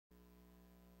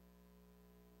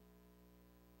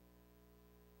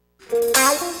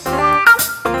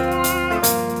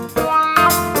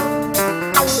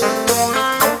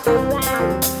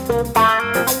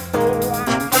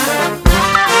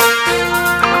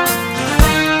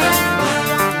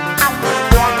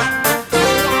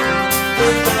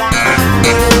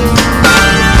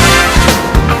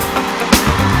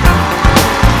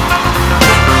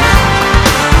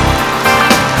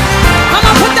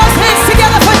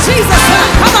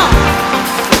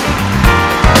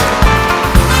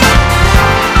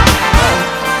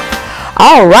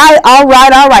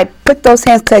All right. Put those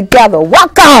hands together.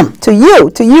 Welcome to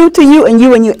you,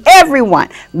 and you, everyone.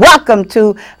 Welcome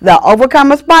to the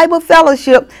Overcomers Bible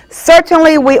Fellowship.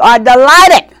 Certainly, we are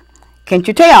delighted, can't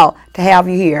you tell, to have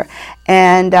you here.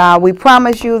 And we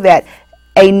promise you that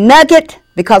a nugget,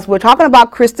 because we're talking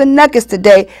about Christian nuggets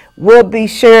today, will be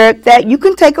shared that you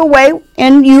can take away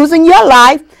and use in your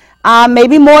life,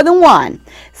 maybe more than one.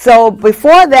 So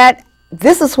before that,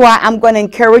 this is why I'm going to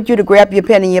encourage you to grab your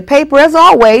pen and your paper, as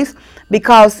always,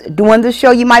 because during the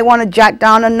show you might want to jot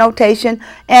down a notation,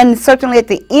 and certainly at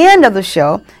the end of the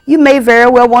show you may very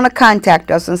well want to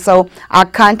contact us, and so our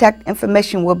contact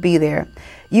information will be there.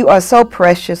 You are so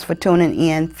precious for tuning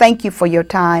in. Thank you for your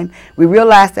time. We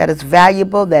realize that it's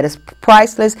valuable, that it's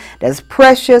priceless, that it's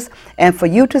precious, and for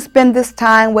you to spend this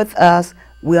time with us,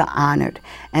 we're honored.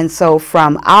 And so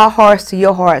from our hearts to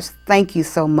your hearts, thank you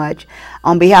so much.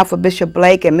 On behalf of Bishop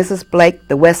Blake and Mrs. Blake,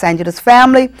 the West Angeles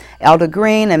family, Elder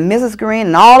Green and Mrs. Green,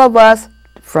 and all of us,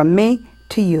 from me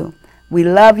to you, we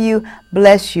love you,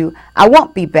 bless you. I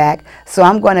won't be back, so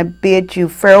I'm going to bid you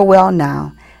farewell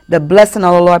now. The blessing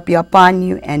of the Lord be upon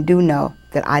you, and do know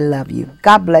that I love you.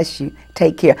 God bless you.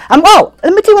 Take care. Oh,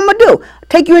 let me tell you what I'm going to do.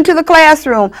 Take you into the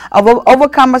classroom of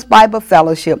Overcomers Bible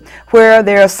Fellowship, where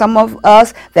there are some of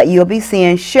us that you'll be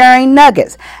seeing sharing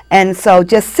nuggets. And so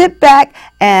just sit back,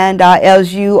 and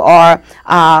as you are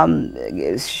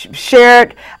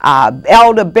shared,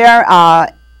 Elder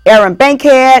Aaron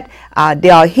Bankhead,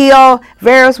 Dale Hill,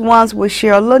 various ones will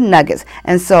share little nuggets.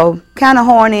 And so kind of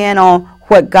horn in on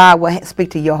what God will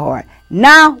speak to your heart.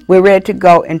 Now we're ready to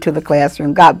go into the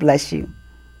classroom. God bless you.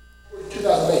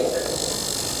 2008.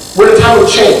 We're in a time of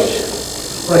change.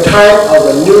 We're in a time of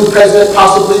a new president,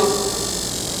 possibly.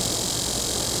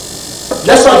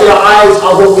 Let's not get our eyes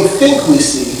on what we think we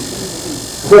see,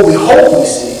 what we hope we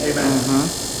see. Amen.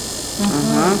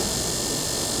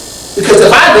 Because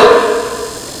if I look,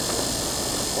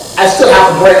 I still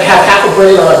have half a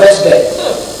brain on my best day.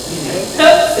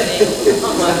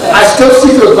 I still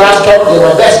see through a glass darkly on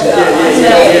my best day.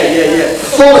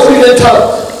 Full of speaking in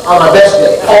tongues on my best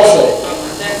day. Paul said.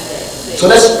 So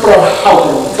let's put our hope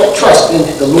and trust in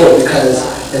the Lord, because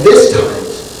in this time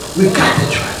we've got to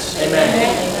trust.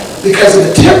 Amen. Because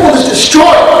if the temple is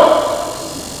destroyed,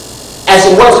 as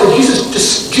it was, because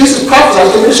Jesus prophesied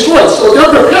it's going to be destroyed. So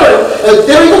they're preparing, and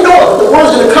they don't even know it. The word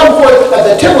is going to come forth that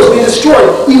the temple is being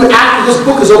destroyed even after this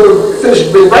book is over,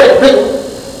 finished being written.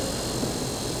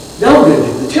 Now we're going to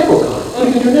do the temple gone. What are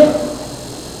you going to do now?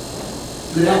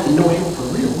 You're going to have to know him for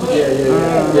real. And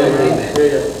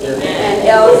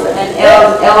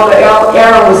Elder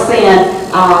Aaron was saying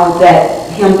that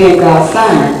him being God's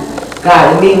son,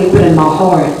 God immediately put in my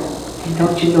heart, and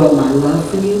don't you know of my love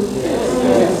for you?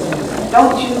 Yes.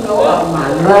 Don't you know of my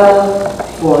love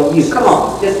for you? Come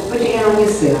on, just put your hand on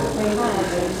yourself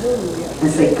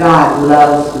and say, God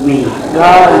loves me.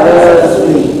 God loves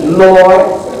me. Lord,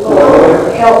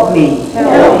 help me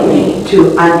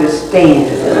to understand,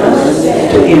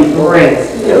 to embrace,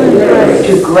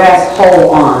 to grasp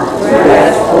hold on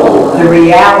the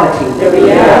reality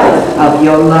of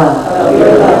your love,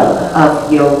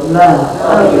 of your love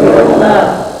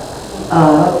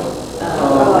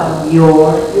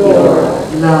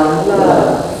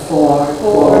for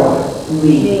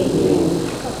me.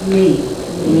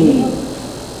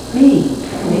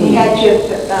 At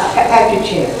your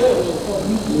chair.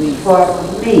 For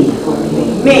me.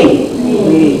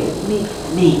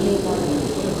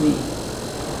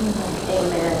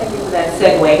 Amen. Thank you for that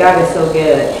segue. God is so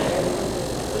good.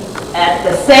 At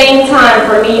the same time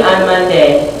for me on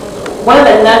Monday, one of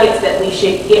the nuggets that we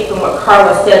should get from what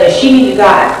Carla said is she needed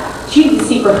God. She needed to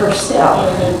see for herself.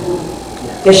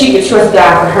 That she could trust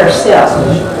God for herself.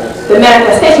 The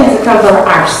manifestation has to come from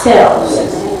ourselves.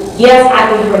 Yes, I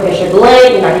can hear Bishop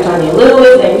Blake and Dr. Tonya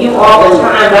Lewis and you all the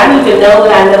time, but I need to know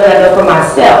that I know for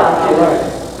myself.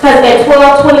 Because at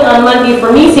 12:20 on Monday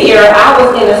for me, Sierra, I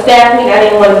was in a staff meeting I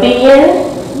didn't want to be in.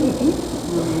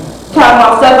 Talking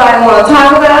about stuff I didn't want to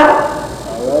talk about.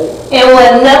 And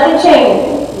when nothing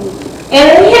changed.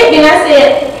 And it hit me and I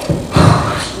said,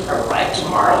 I'll write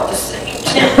tomorrow at the same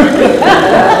time.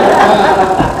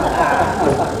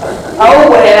 Oh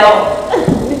well.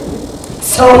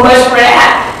 so much for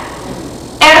that.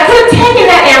 And I could have taken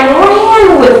that and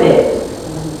ran with it.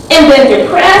 And been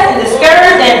depressed and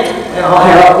discouraged and all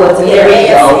hell what's in there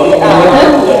we go.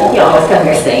 You always come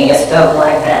here saying stuff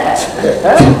like that.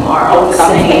 Tomorrow,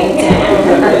 same time.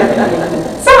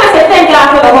 Somebody said, thank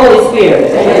God for the Holy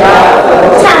Spirit.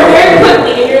 Turn very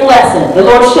quickly in your lesson. The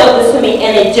Lord showed this to me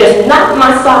and it just knocked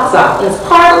my socks off. And it's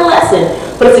part of the lesson,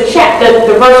 but it's a chapter,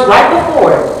 the verse right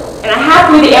before it. And I have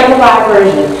to read the Amplified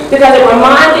version because it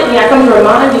reminded me, I come to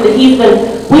remind you that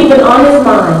we've been on his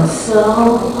mind so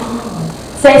long.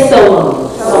 Say so long.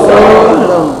 So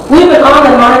long. We've been on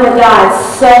the mind of God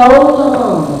so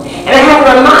long. And I have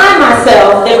to remind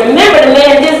myself that remember the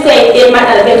man did say it might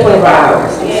not have been 24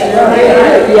 hours.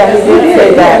 Yeah, he did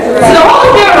say that. So the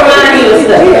Holy Spirit reminds you of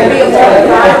stuff.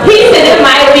 He said it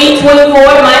might be 24,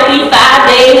 it might be 5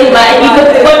 days, it might be,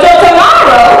 but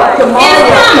tomorrow is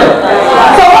coming.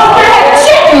 So Holy Spirit had to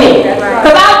check me,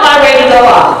 because I was about ready to go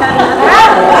off.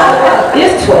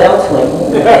 It's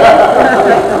 12:20.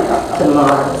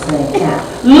 Tomorrow, same time.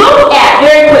 Look at,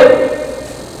 very quick,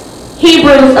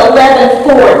 Hebrews 11:40.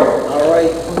 All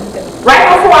right. Right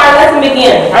before our lesson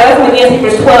begins. Our lesson begins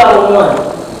Hebrews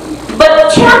 12:1. But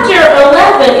chapter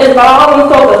 11 is about all them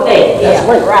folk of faith. That's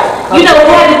right. You know, it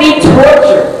had to be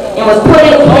tortured and was put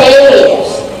in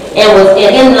caves and was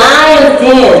in lions'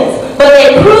 dens. But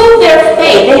they proved their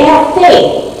faith. They had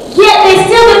faith. Yet they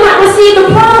still did not receive the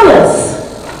promise.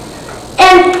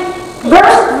 And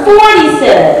verse 40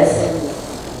 says,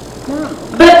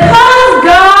 because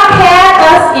God had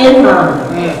us in mind,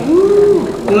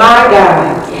 my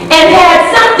God, and had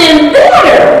something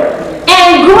better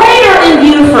and greater in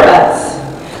view for us,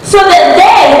 so that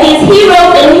they, these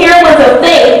heroes and heroines of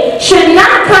faith, should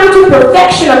not come to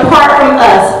perfection apart from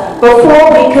us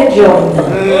before we could join them.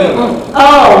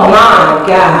 Oh my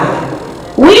God.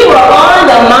 We were on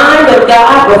the mind of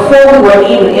God before we were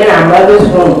even in our mother's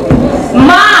womb.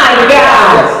 My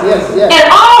God. Yes. And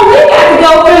all we got to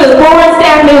go through is boring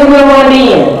staff meetings we don't want to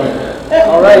be in.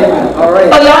 All right.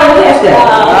 Oh, y'all didn't catch that.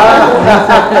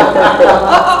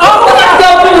 All we got to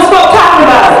go through is folk talking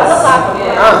about us.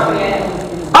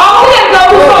 All we got to go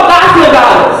through is folk gossiping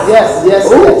about us.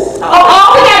 Yes.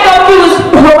 All we got to go through is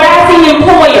harassing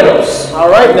employers.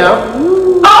 All right now.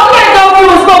 All we got to go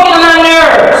through is folk getting on our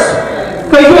nerves.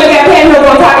 Because you ain't got paid no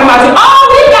one talking about you. All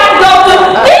we got to go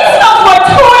through, these folks were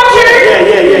tortured.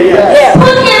 Yeah.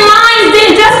 Put in lines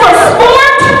in just for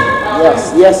sport.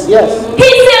 Yes. He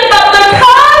said, but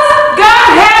because God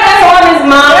had us on his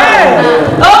mind,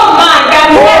 oh my God,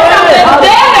 he had something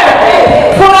better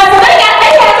for us. They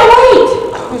had to wait.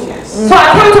 So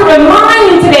I come to remind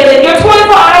you today that your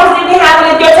 24 hours didn't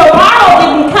happen, if your tomorrow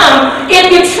didn't come, if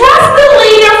you trust the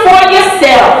leader for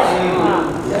yourself,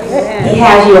 he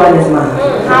has you on his mind.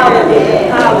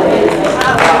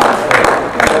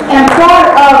 And part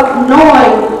of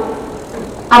knowing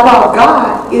about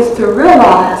God is to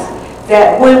realize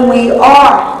that when we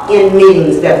are in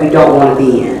meetings that we don't want to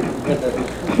be in,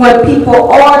 when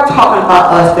people are talking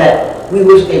about us that we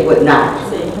wish they would not,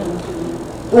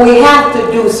 when we have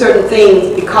to do certain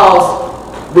things because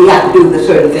we have to do the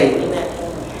certain things,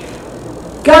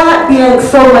 God being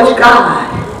so much God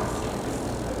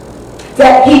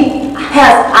that he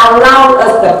has allowed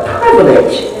us the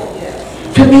privilege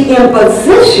to be in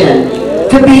position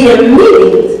to be in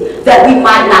meetings that we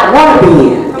might not want to be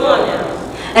in.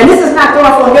 And this is not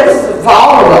going for here, this is for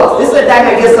all of us. This is a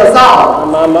dynamic against us all.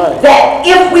 That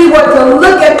if we were to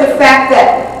look at the fact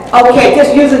that, okay,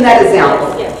 just using that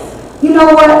example, you know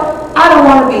what? I don't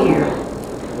want to be here.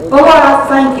 But Lord, I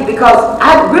thank you because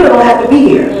I really don't have to be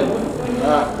here.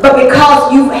 But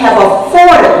because you have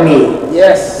afforded me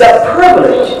the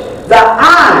privilege, the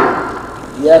honor,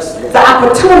 the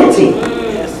opportunity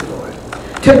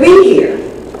to be here.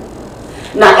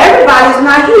 Now everybody's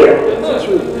not here.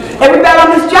 Everybody on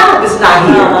this job is not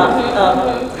here.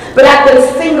 But I've been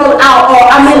singled out, or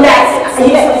I'm in that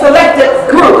selected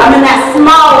group, I'm in that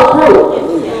small group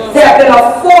that have been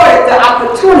afforded the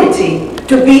opportunity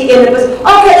to be in the position.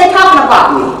 Okay, they're talking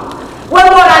about me. Well,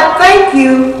 Lord, I thank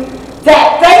you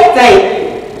that they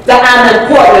think that I'm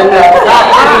important enough to be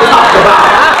talked about.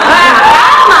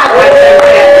 I'm not going to say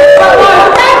that. But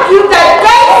Lord, thank you that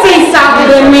they see something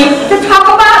in me to talk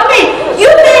about me. You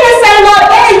mean to say, Lord,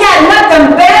 they ain't got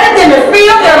nothing better than to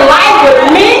fill their life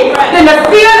with me, than to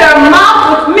fill their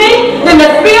mouth with me, than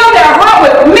to fill their heart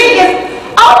with me?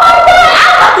 Oh my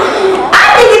God,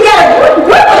 I need to get a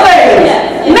grip of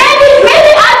things. Maybe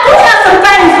I do have some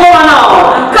things going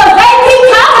on. Because they keep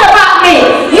talking about me.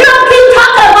 You don't keep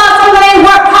talking about something that ain't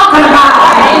worth talking about.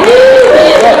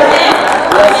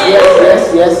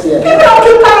 Yes. You don't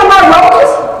keep talking about roaches.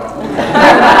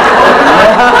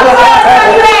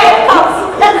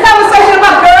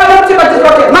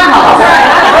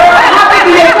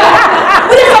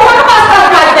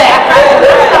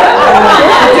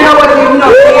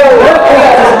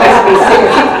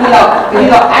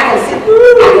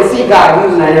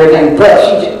 and everything, but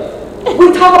she just,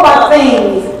 we talk about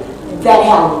things that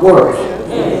have worth.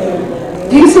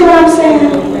 Do you see what I'm saying?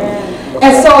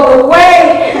 And so the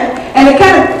way, and it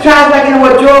kind of ties back into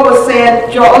what Joel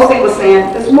Osteen was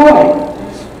saying this morning.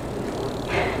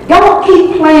 Don't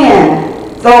keep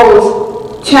playing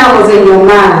those channels in your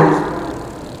mind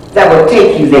that will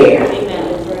take you there.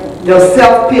 Those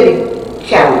self-pity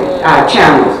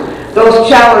channels. Those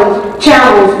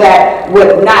channels that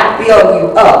would not build you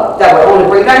up, that would only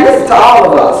bring down. This is to all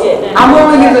of us. I'm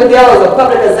only using Adele as a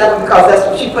public example because that's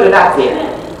what she put it out there.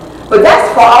 But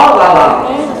that's for all of our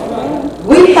lives.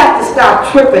 We have to stop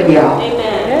tripping, y'all.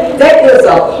 There is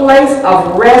a place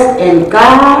of rest in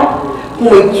God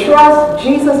when we trust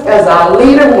Jesus as our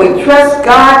leader, when we trust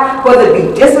God, whether it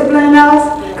be disciplining us.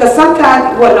 Because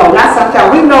sometimes, well, no, not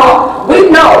sometimes, we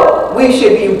know we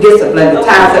should be disciplined the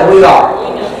times that we are.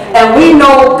 And we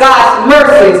know God's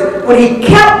mercies when He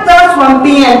kept us from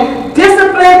being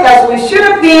disciplined as we should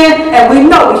have been, and we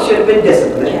know we should have been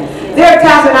disciplined. There are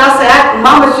times when I say,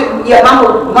 my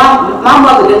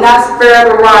mother did not spare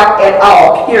the rod at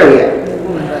all, period.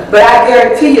 But I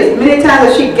guarantee you, as many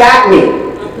times as she got me,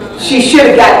 she should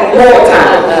have got me more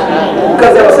times.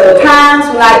 Because there were some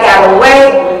times when I got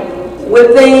away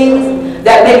with things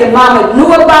that maybe mama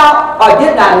knew about or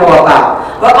did not know about.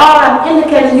 But all I'm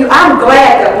indicating to you, I'm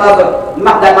glad that my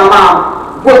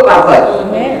mom whooped my butt.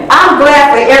 I'm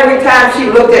glad for every time she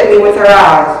looked at me with her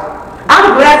eyes.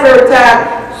 I'm glad for every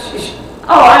time.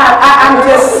 I'm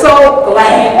just so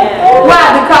glad.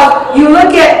 Why? Because you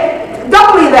look at,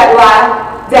 don't believe that lie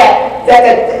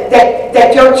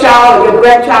that your child or your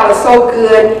grandchild is so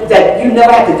good that you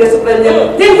never have to discipline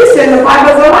them. Then you saying the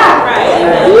Bible's a lie.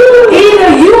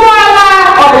 Either you are a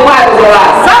lie or the Bible's a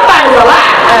lie. Somebody's a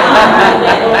lie.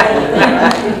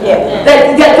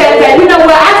 that you know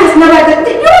what? I just never have to.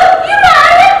 You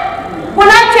lying. When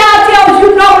that child tells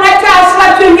you no, when that child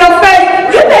slaps you in your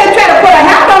face, you better try to put a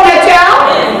hand on that child.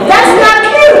 That's not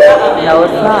cute. No,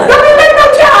 it's not. Don't you let no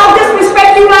child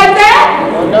disrespect you like that?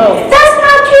 No. That's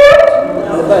not cute.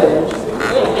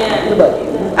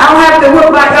 I don't have to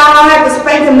whip my dog. I don't have to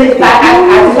spank him. I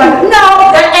just like,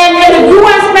 no. And if you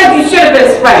weren't spanked, you should have been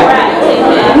spanked.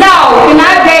 No, in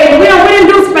our days, we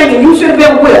didn't do spanking. You should have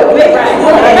been whipped.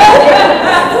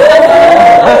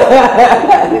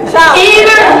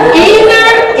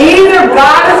 Either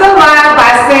God is alive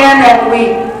by saying that we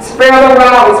spare the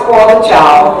rod, we spoil the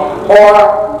child, or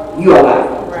you're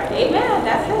alive. Amen.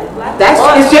 That's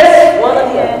it. It's just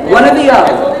one or the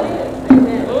other.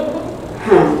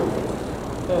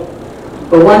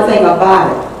 But one thing about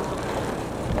it,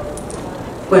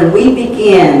 when we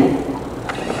begin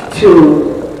to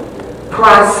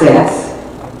process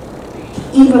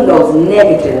even those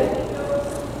negative,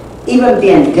 even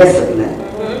being disciplined,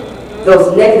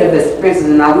 those negative experiences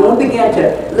in our life, when we begin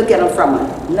to look at them from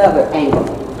another angle,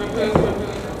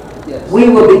 we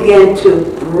will begin to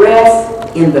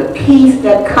rest in the peace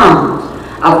that comes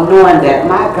of knowing that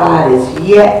my God is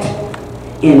yet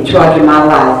in charge of my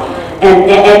life. And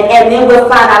then we'll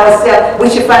we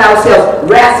should find ourselves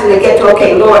wrestling to get to,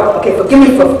 okay, Lord, forgive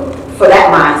me for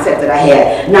that mindset that I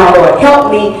had. Now, Lord,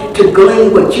 help me to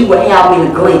glean what you would have me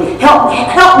to glean. Help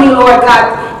me, Lord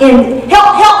God,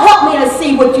 help me to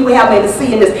see what you would have me to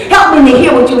see in this. Help me to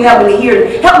hear what you would have me to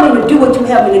hear. Help me to do what you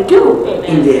would have me to do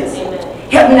in this.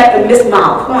 Help me not to miss my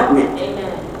appointment.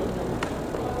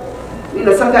 You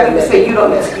know, sometimes you say you don't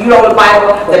know the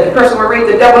Bible, that the person will read,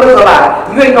 the devil is a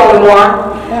lie. You ain't the only one.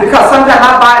 Because sometimes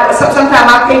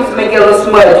my pages may get a little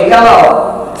smudgy.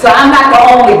 Hello. So I'm not the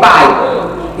only Bible.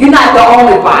 You're not the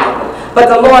only Bible. But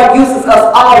the Lord uses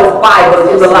us all as Bibles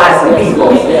in the lives of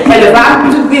people. And if I'm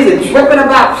too busy tripping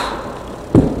about,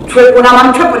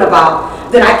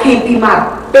 then I can't be my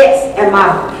best and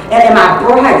my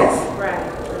brightest.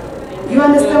 You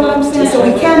understand what I'm saying? So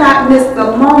we cannot miss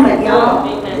the moment, y'all.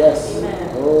 Yes.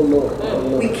 Oh Lord.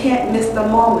 We can't miss the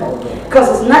moment. Because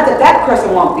it's not that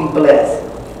person won't be blessed.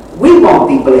 We won't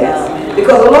be blessed.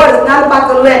 Because the Lord is not about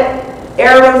to let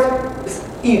errors,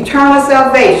 eternal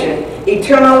salvation,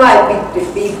 eternal life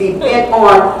be bent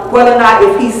on whether or not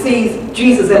if He sees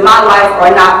Jesus in my life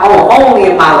or not only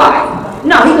in my life.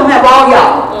 No, He's going to have all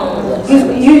y'all.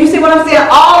 You see what I'm saying?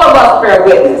 All of us bear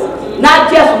witness. Not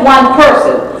just one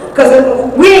person. Because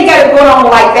we ain't got it going on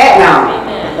like that now.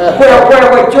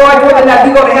 Where George, whether or not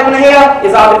you go to heaven or hell,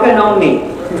 it's all depending on me.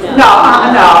 No.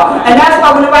 And that's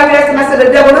why when nobody asked him, I said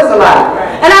the devil is a lie.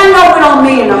 And I know we don't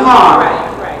mean no harm.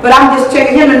 But I'm just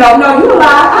checking him to know, no, you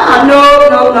lie.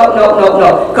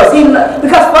 No. Because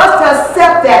for us to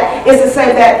accept that is to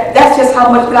say that's just how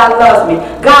much God loves me.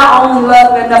 God only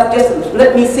loves me enough just to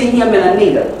let me see Him in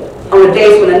Anita. on the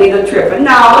days when Anita tripping.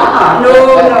 No.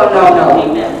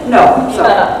 So,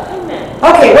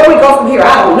 okay, where we go from here,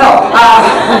 I don't know.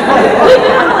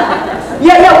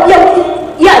 Yeah,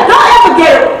 don't ever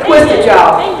get it twisted,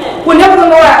 y'all. Whenever the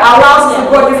Lord allows us to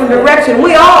go a different direction,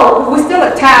 we still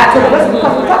are tied to the listen because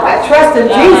we're talking about trust in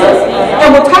Jesus.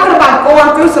 And we're talking about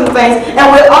going through some things, and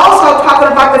we're also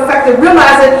talking about the fact of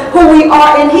realizing who we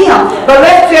are in Him. But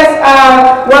let's just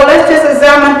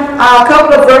examine a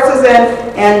couple of verses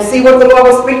and see what the Lord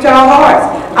will speak to our hearts.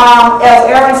 As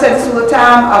Aaron said, this was a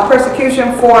time of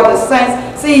persecution for the saints.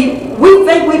 See, we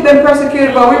think we've been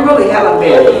persecuted, but we really haven't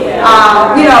been.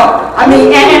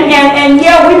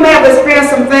 We may have experienced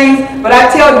some things, but I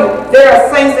tell you, there are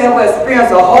saints that have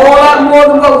experienced a whole lot more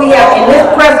than what we have in this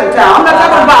present time. I'm not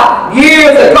talking about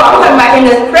years ago. I'm talking about in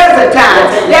this present time.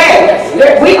 Today,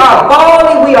 we are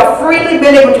boldly, we are freely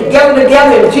been able to gather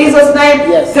together in Jesus' name.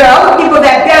 Yes. There are other people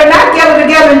that better not gather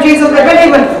together in Jesus. They better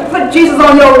even put Jesus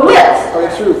on your lips. For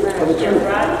the truth.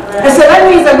 And so that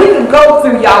means that we can go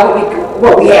through, y'all,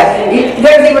 what we have.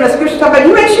 There's even a scripture talking about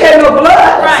you ain't shed no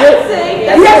blood. Right.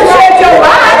 You haven't shed your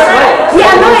life. Yeah,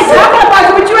 I know they're talking about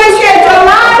you, but you ain't shed your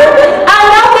life. I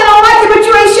know they don't like you, but you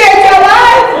ain't shed your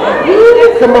life.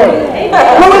 Come on.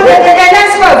 And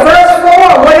that's what, verse 4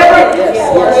 or whatever.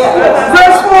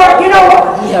 Verse 4, you know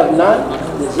what? You have not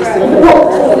resisted.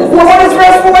 What does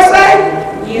verse 4 say?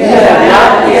 You have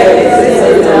not yet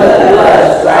resisted the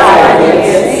blood,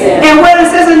 and when it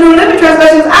says in New Living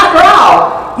Translations, after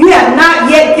all, you have not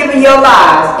yet given your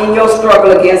lives in your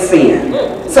struggle against sin.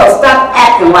 So stop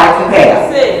acting like you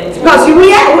have. Because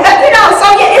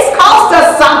it's cost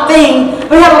us something,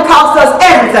 but it hasn't cost us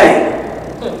everything.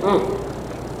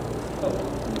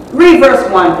 Read verse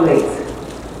 1, please.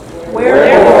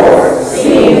 Wherefore,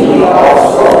 seeing ye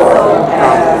also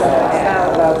have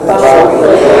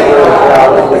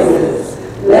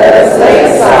let us lay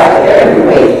aside every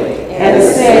weight and the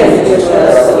sin which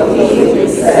does so easily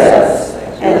beset us,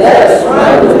 and let us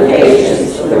run with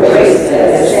patience the race that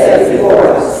is set before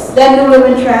us. That New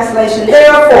Living Translation.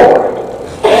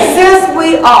 Therefore, since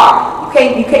we are,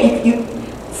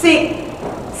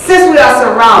 since we are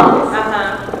surrounded.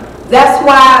 That's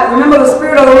why, remember, the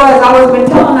Spirit of the Lord has always been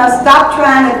telling us, stop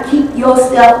trying to keep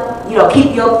yourself,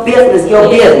 keep your business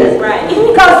business. Right.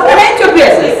 Because it ain't your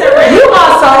business. You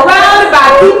are surrounded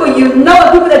by people you know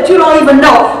and people that you don't even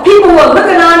know. People who are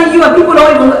looking on you and people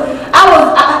don't even look.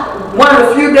 One of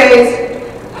the few days,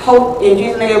 hope in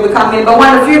Jesus' name we come in, but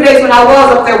one of the few days when I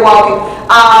was up there walking,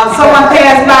 someone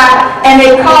passed by and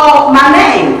they called my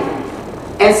name.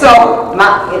 And so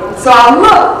I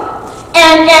looked.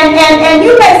 And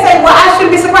you may say, well, I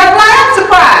shouldn't be surprised. Well, I am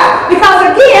surprised. Because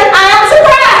again, I am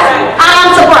surprised. I am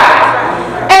surprised.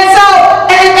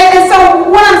 And so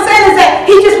what I'm saying is that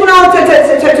he just went on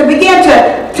to begin to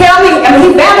tell me,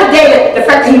 he validated the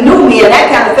fact that he knew me and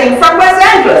that kind of thing from Los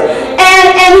Angeles.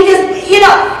 And he just,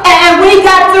 and when he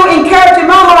got through encouraging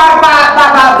my heart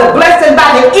by the blessing,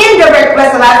 by the indirect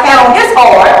blessing I've had on his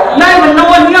heart, not even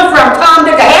knowing him from Tom,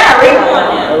 Dick, or Harry.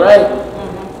 All right.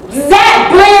 That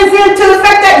blends into the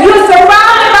fact that you're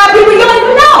surrounded by people you don't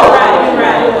even know.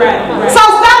 Right. So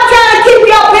stop trying to keep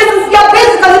your business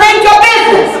because it ain't your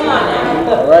business.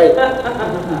 All right.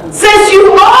 Since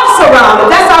you are surrounded,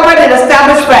 that's already an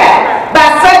established fact,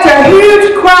 by such a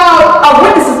huge crowd of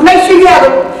witnesses, make sure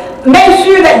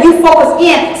that you focus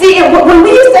in. See, when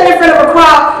we stand in front of a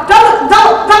crowd,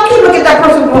 don't keep looking at that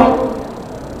person going,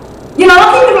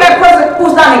 don't keep looking at that person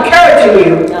who's not encouraging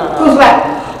you, who's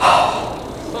like,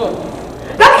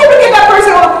 don't keep looking at that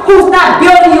person who's not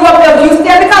building you up as you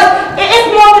stand, because it's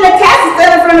more than a task to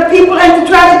stand in front of people and to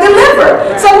try to deliver.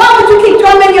 Right. So why would you keep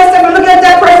tormenting yourself and looking at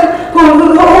that person who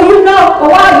you know, well,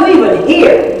 why are you even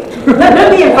here? Let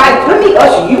me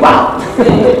usher you out.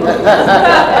 You're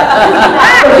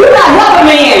not helping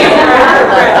me in.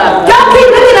 Don't keep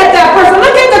looking at that person.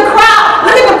 Look at the crowd.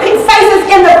 Look at the faces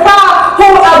in the crowd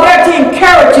who are there to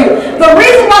encourage you. The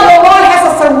reason why the Lord has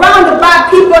us surrounded by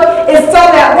people is so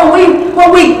that when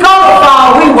we go to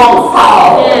fall, we won't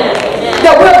fall.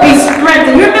 That we'll be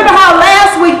strengthened. You remember how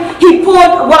last week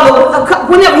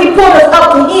whenever he pulled us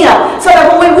up to him, so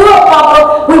that when we will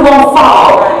fall, we won't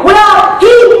fall. Well, he,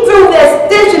 through the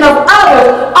extension of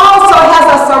others, also has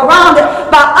us surrounded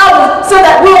by others so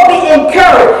that we'll be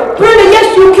encouraged. Brenda,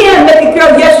 yes, you can make it,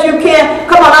 girl. Yes, you can.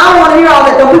 Come on, I don't want to hear all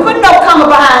that. Don't we put no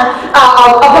comma behind,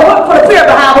 put a period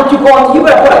behind what you're going through. You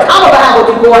better put a comma behind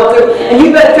what you're going through, and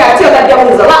you better try to tell that devil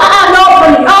he's a lie. No,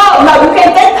 you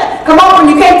can't think that. Come on,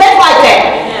 you can't think like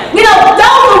that.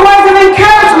 Those are words of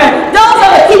encouragement. Those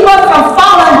are to keep us from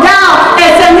falling down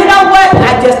and saying, you know what?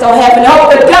 I just don't have any hope.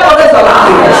 The devil is a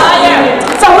liar.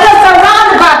 So we're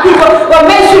surrounded by people, but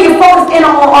make sure you focus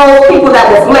people that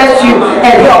will bless you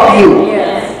and help you.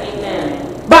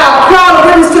 By a crowd of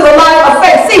witnesses to the light of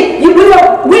faith. See, we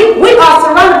are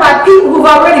surrounded by people who've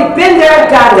already been there and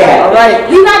done that. Right.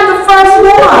 You're not the first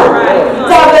one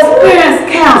to have experienced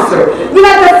cancer. You're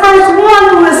not the first one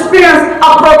who experienced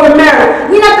a broken marriage.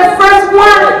 You're not the first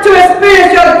one to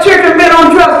experience your children being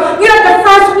on drugs. You're not the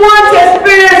first one to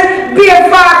experience being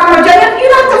fired from a job.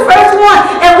 You're not the first one.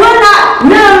 And we're not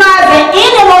minimizing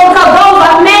anyone because those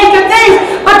are major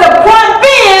things. But the point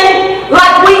being,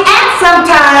 like we act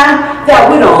sometimes,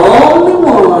 that we're the only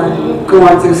one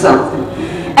going through something.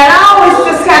 And I always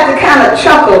just have to kind of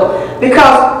chuckle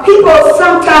because people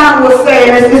sometimes will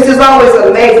say, and it just always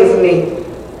amazes me,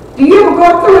 do you ever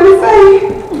go through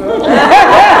anything? What are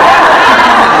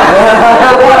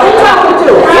you talking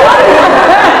to?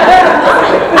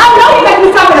 I know you got to be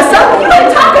talking to something. You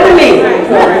ain't talking to me.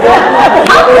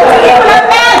 How could you even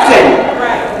imagine?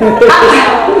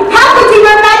 How could you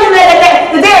imagine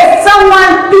that there is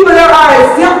someone, people that are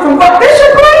exempt from what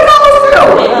Bishop Gray goes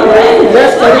through?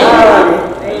 Yes,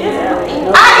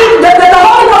 the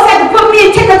Holy Ghost had to put me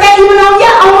in check of that even on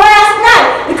last night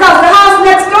because the house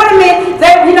next door to me,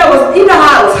 you know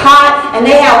how it was hot and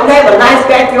they have a nice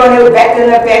backyard. They were back in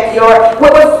their backyard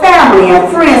with family and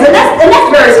friends, and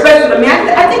that's very special to me.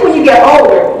 I think when you get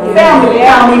older, family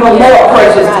become even more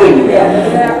precious to you.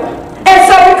 And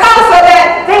so because of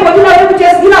that, they were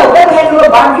just, they were having a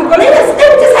little barbecue, but they were just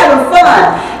having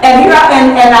fun. And here I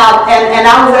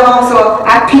was at home, so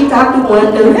I peeked out the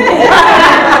window.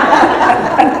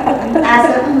 I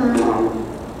said,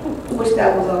 I wish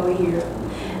that was over here.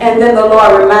 And then the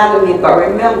Lord reminded me, but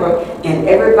remember, in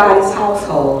everybody's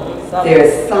household,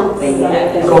 there's something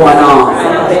going on.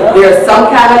 There's some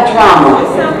kind of drama.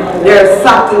 There's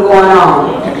something going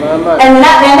on. And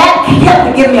that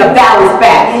kept giving me a balance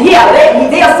back. Yeah,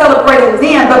 they're celebrating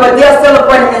then, but they're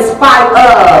celebrating in spite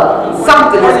of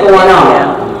something that's going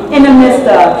on. In the midst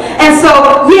of. And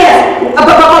so, yes, but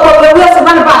we're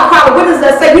surrounded by a crowd of witnesses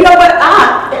that say, you know what,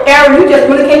 Aaron, you just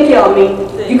really can't tell me.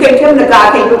 You can't tell me that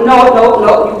God can't do. No,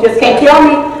 you just can't tell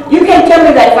me. You can't tell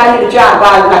me that if I need a job,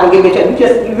 God is not going to give me a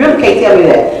job. You really can't tell me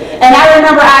that. And I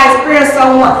remember I experienced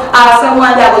someone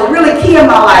that was really key in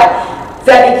my life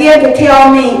that began to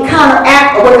tell me,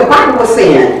 counteract what the Bible was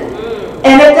saying.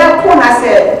 And at that point I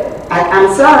said,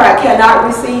 I'm sorry, I cannot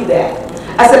receive that.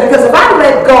 I said, because if I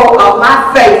let go of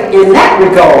my faith in that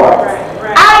regard,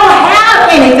 I don't have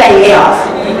anything else.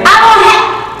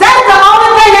 That's the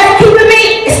only thing that's keeping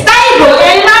me stable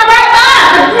in my right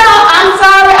mind. No, I'm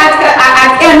sorry,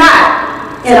 I cannot.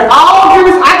 In all due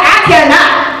respect, I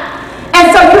cannot. And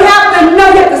so you have to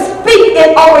know, you have to speak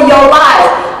it over your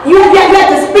life. You have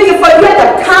to speak it for, you have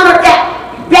to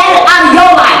counteract, bat it out of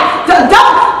your life.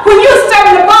 When you're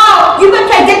serving the ball, you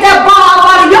can't get that ball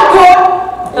out of your court.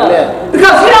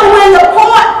 Because you don't win the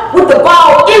point with the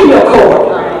ball in your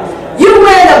court. You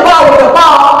win the ball with the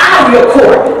ball out of your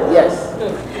court. Yes.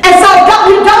 And so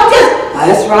don't just,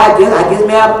 that's right, I guess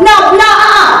me up. No,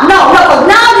 because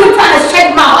now you're trying to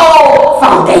shake my whole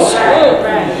foundation.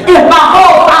 If my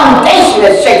whole foundation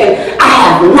is shaking, I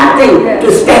have nothing to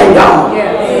stand on.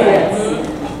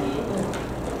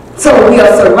 So we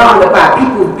are surrounded by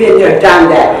people who've been there, done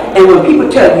that. And when people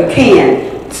tell you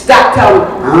can, stop telling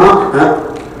them,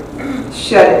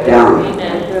 shut it down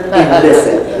and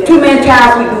listen. Too many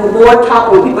times we do more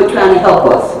talk when people are trying to help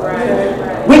us.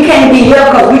 We can't be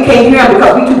helped because we can't hear them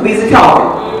because we're too busy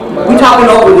talking. We're talking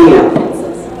over them.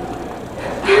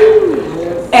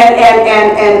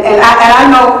 And I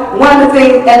know one of the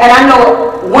things, and I know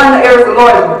one of the areas the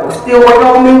Lord is still working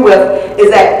on me with is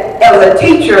that as a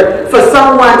teacher, for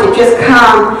someone to just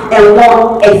come and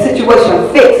want a situation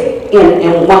fixed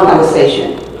in one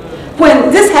conversation.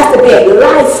 When this has to be a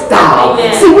lifestyle.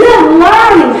 See, we're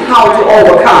learning how to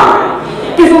overcome.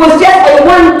 If it was just a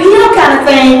one pill kind of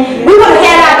thing, we would have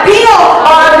had our pill or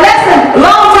our lesson a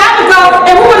long time ago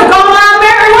and we would have gone our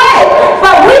merry way.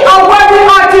 But we are where we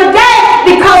are today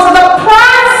because of the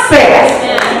process.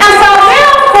 And so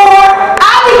therefore,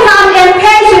 I become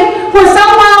impatient when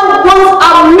someone wants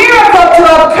a miracle to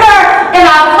occur in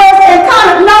our first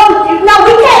encounter. No,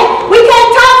 we can't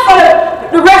talk for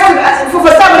the rest of for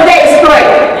 7 days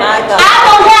straight. I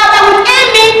don't have that within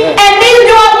me, and neither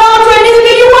do I want to, and neither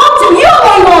do you want to. You don't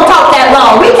even want to talk that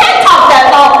long. We can't talk that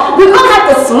long. We're going to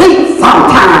have to sleep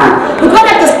sometime. We're going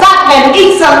to have to stop and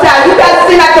eat sometime. You guys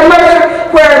see that commercial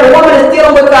where the woman is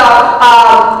dealing with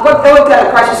what kind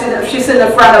of crisis she's sitting in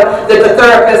front of the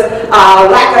therapist,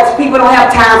 like people don't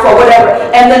have time for whatever,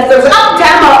 and then there's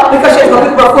time up because she's going to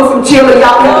pick up food from Chile,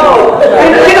 y'all know.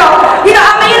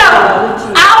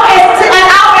 Our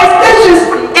attention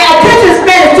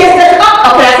span is just that.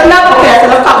 Okay, that's enough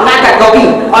talking. Now I got to go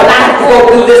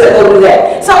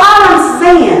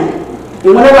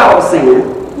and whatever I was saying,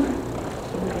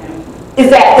 is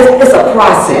that it's a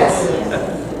process.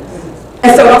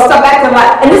 And so don't stop acting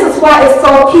like, and this is why it's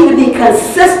so key to be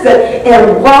consistent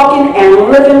in walking and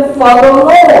living for the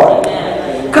Lord.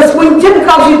 Because just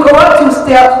because you go up 2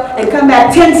 steps and come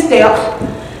back 10 steps,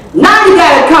 now you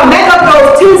got to come back up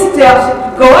those 10 steps,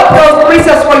 go up those 3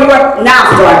 steps where you were, now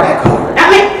start back over. I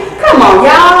mean, come on,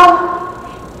 y'all.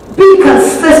 Be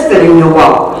consistent in your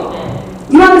walk.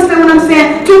 You understand what I'm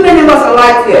saying? Too many of us are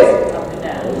like this.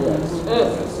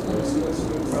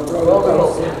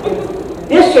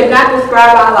 This should not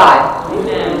describe our life.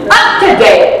 Up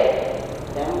today,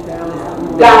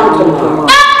 down tomorrow.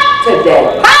 Up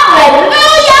today.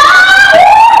 Hallelujah!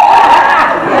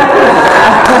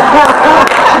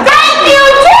 Thank you,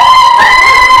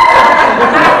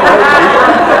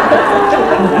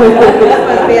 That's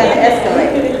supposed to be on the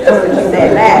escalator. That's what you said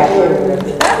last year.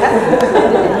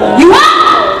 you up!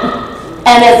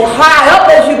 And as high up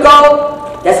as you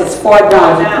go, that's as far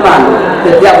down as you climb.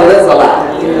 The devil is a lie.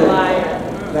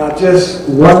 Now just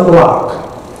one block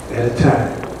at a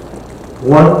time.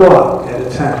 One block at a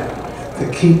time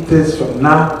to keep this from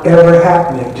not ever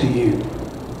happening to you.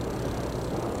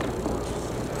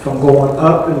 From going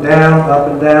up and down, up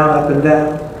and down, up and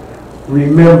down.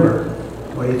 Remember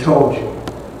what he told you.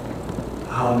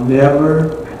 I'll never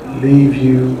leave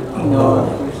you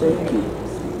alone.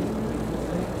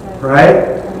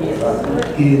 Right?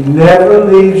 He never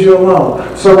leaves you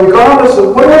alone. So regardless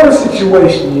of whatever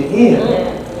situation you're in,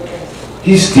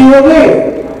 he's still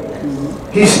there.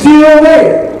 He's still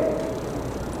there.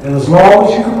 And as long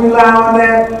as you can rely on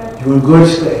that, you're in good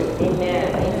state.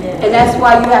 And that's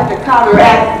why you have to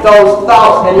counteract those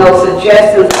thoughts and those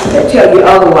suggestions that tell you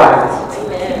otherwise.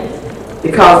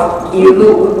 Because we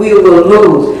will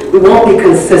lose. We won't be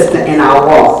consistent in our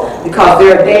walk. Because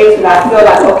there are days when I feel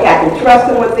like, okay, I can trust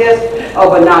him with this. Oh,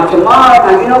 but now tomorrow,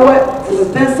 now you know what? Since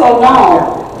it's been so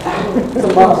long,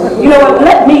 you know what?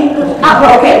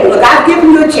 Okay, look, I've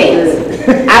given you a chance.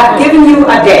 I've given you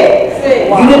a day.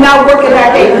 You did not work it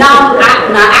that day. Now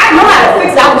I know how to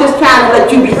fix it. I was just trying to let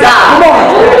you be God.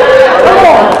 Come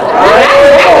on.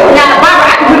 Now, Barbara,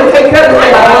 I can really take care of this.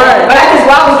 But I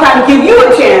was trying to give you a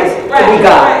chance to be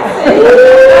God.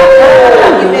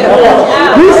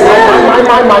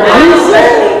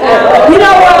 You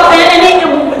know what? And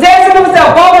there's some people say,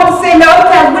 "Oh, to say no." Other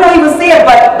times we don't even see it,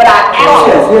 but our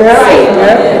actions say it.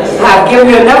 I've given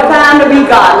you enough time to be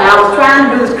God. Now I was trying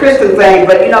to do this Christian thing,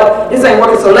 but you know this ain't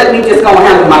working. So let me just go and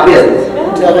handle my business.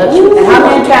 And how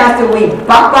many times do we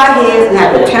bump our heads and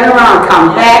have to turn around,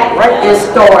 come back, and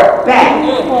start back?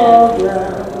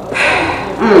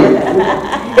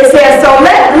 It says, so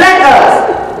let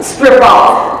us strip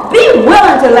off. Be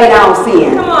willing to lay down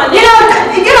sin. Come on, you know,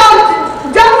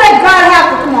 don't let God have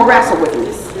to